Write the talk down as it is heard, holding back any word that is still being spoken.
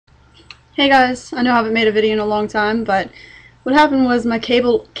Hey guys, I know I haven't made a video in a long time, but what happened was my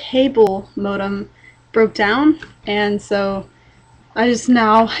cable modem broke down, and so I just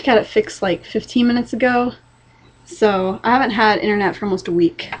now got it fixed like 15 minutes ago. So I haven't had internet for almost a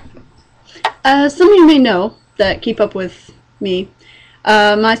week. Some of you may know that keep up with me.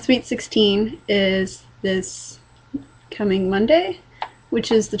 My Sweet 16 is this coming Monday,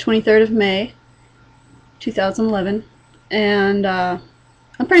 which is the 23rd of May, 2011, and I'm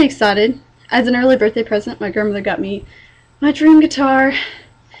pretty excited. As an early birthday present, my grandmother got me my dream guitar,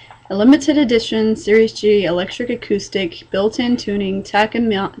 a limited edition Series G electric acoustic, built-in tuning,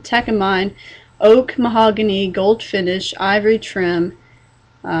 Takamine, oak, mahogany, gold finish, ivory trim.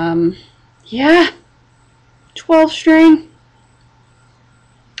 Yeah, 12 string.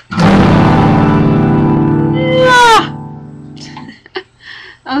 Ah!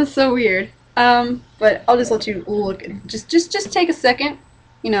 That was so weird. But I'll just let you look. Just take a second,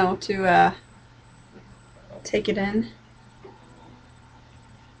 you know, to take it in.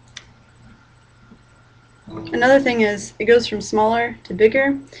 Another thing is, it goes from smaller to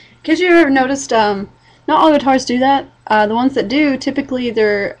bigger. Because you ever noticed, not all guitars do that. The ones that do, typically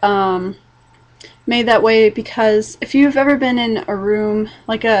they're made that way because if you've ever been in a room,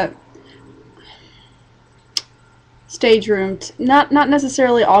 like a stage room, not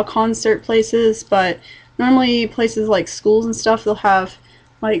necessarily all concert places, but normally places like schools and stuff, they'll have,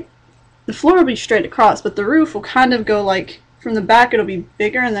 like, the floor will be straight across, but the roof will kind of go, like, from the back it'll be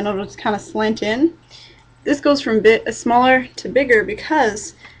bigger and then it'll just kind of slant in. This goes from smaller to bigger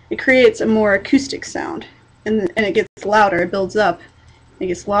because it creates a more acoustic sound, and it gets louder, it builds up, it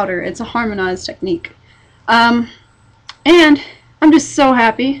gets louder. It's a harmonized technique. And I'm just so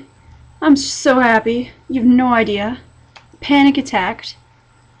happy. I'm so happy. You have no idea. Panic attacked.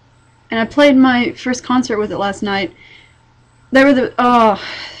 And I played my first concert with it last night. They were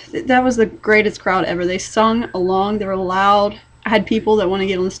that was the greatest crowd ever. They sung along, they were loud. I had people that want to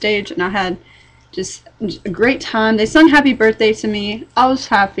get on the stage, and I had just a great time. They sung happy birthday to me. I was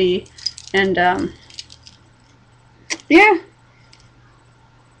happy. And yeah.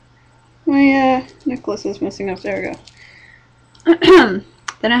 My necklace is messing up. There we go.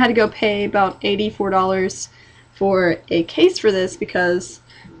 Then I had to go pay about $84 for a case for this because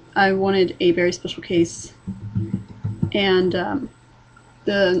I wanted a very special case. And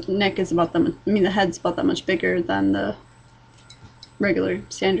the neck is about that much, I mean the head's about that much bigger than the regular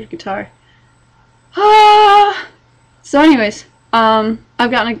standard guitar. So anyways, I've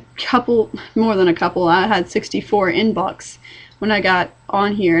gotten a couple, more than a couple. I had 64 inbox when I got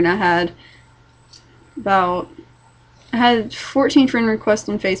on here, and I had 14 friend requests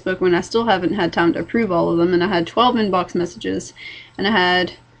on Facebook when I still haven't had time to approve all of them, and I had 12 inbox messages, and I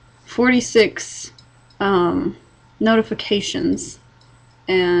had 46 notifications.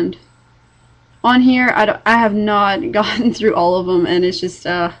 And on here, I have not gotten through all of them, and it's just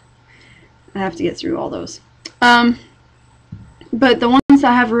I have to get through all those. But the ones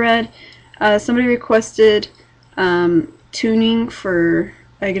I have read, somebody requested tuning for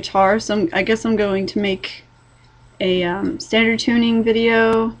a guitar, so I guess I'm going to make a standard tuning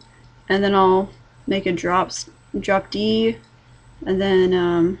video, and then I'll make a drop D, and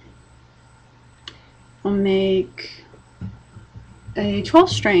then I'll make a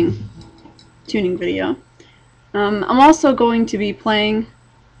 12-string tuning video. I'm also going to be playing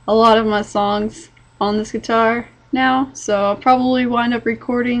a lot of my songs on this guitar now, so I'll probably wind up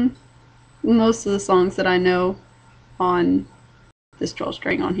recording most of the songs that I know on this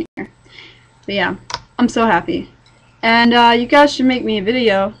 12-string on here. But yeah, I'm so happy. And you guys should make me a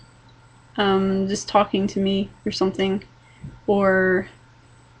video just talking to me or something, or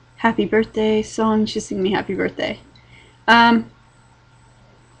happy birthday song, just sing me happy birthday.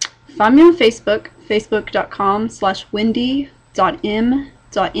 Find me on Facebook,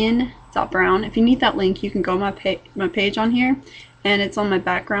 facebook.com/wendy.m.in.brown. If you need that link, you can go on my page on here, and it's on my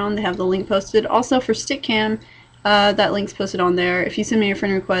background. They have the link posted. Also for Stickcam, that link's posted on there. If you send me a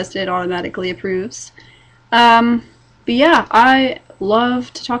friend request, it automatically approves. But yeah, I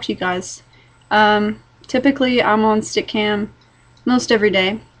love to talk to you guys. Typically, I'm on Stickcam most every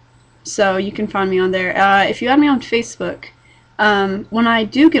day, so you can find me on there. If you add me on Facebook, when I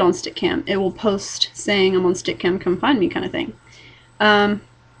do get on Stickcam, it will post saying I'm on Stickcam, come find me, kind of thing.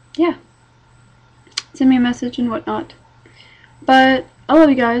 Yeah. Send me a message and whatnot. But I love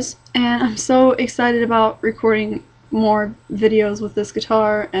you guys, and I'm so excited about recording more videos with this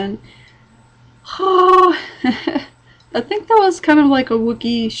guitar, and I think that was kind of like a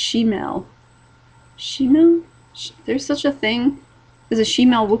Wookiee shemale. Shemale? There's such a thing as a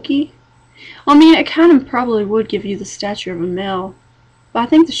shemale Wookiee? I mean, it kind of probably would give you the stature of a male But I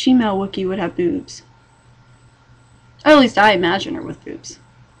think the female Wookiee would have boobs. Or at least I imagine her with boobs.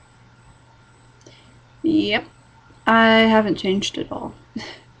 Yep. I haven't changed at all.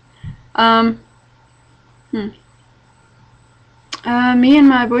 Me and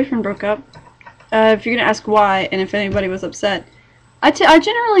my boyfriend broke up. If you're gonna ask why, and if anybody was upset, I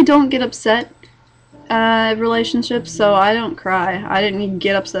generally don't get upset relationships, so I don't cry. I didn't even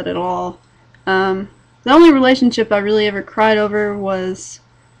get upset at all. The only relationship I really ever cried over was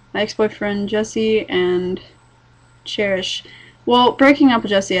my ex-boyfriend Jesse and Cherish. Well, breaking up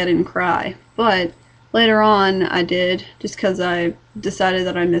with Jesse, I didn't cry, but later on I did, just because I decided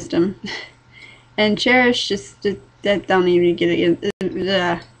that I missed him. And Cherish just don't even get it.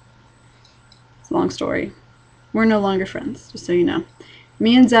 It's a long story. We're no longer friends, just so you know.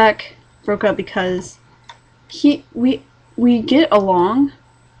 Me and Zach broke up because we get along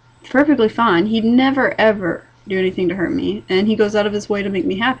perfectly fine. He'd never ever do anything to hurt me, and he goes out of his way to make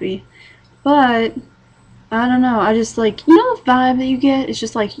me happy. But I don't know, I just like, you know the vibe that you get? It's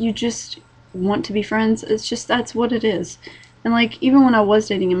just like you just want to be friends. It's just, that's what it is. And like, even when I was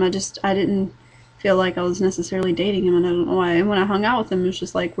dating him, I didn't feel like I was necessarily dating him, and I don't know why. And when I hung out with him, it was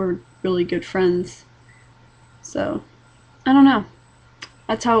just like, we're really good friends. So I don't know,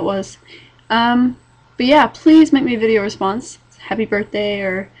 that's how it was. But yeah, please make me a video response, happy birthday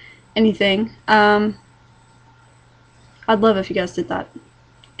or anything. I'd love if you guys did that.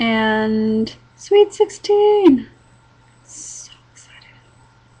 And sweet 16, so excited.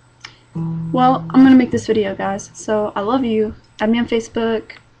 Well, I'm gonna make this video, guys, so I love you. Add me on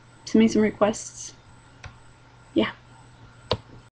Facebook, send me some requests.